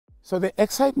So the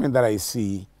excitement that I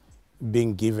see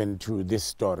being given to this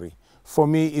story, for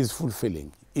me, is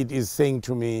fulfilling. It is saying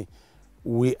to me,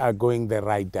 we are going the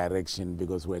right direction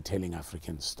because we're telling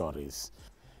African stories.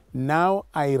 Now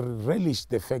I relish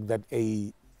the fact that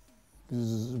a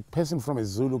person from a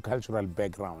Zulu cultural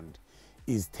background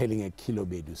is telling a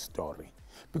Kilobedu story,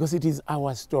 because it is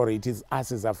our story, it is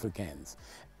us as Africans.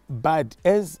 But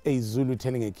as a Zulu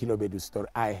telling a Kilobedu story,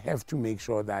 I have to make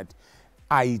sure that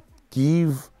I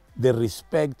give the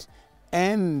respect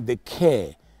and the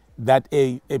care that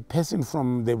a person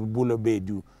from the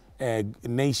Bulobedu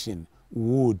nation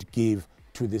would give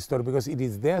to the story, because it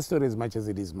is their story as much as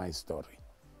it is my story.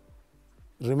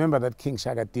 Remember that King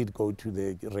Shaka did go to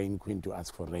the Rain Queen to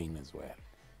ask for rain as well.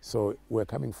 So we're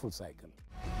coming full cycle.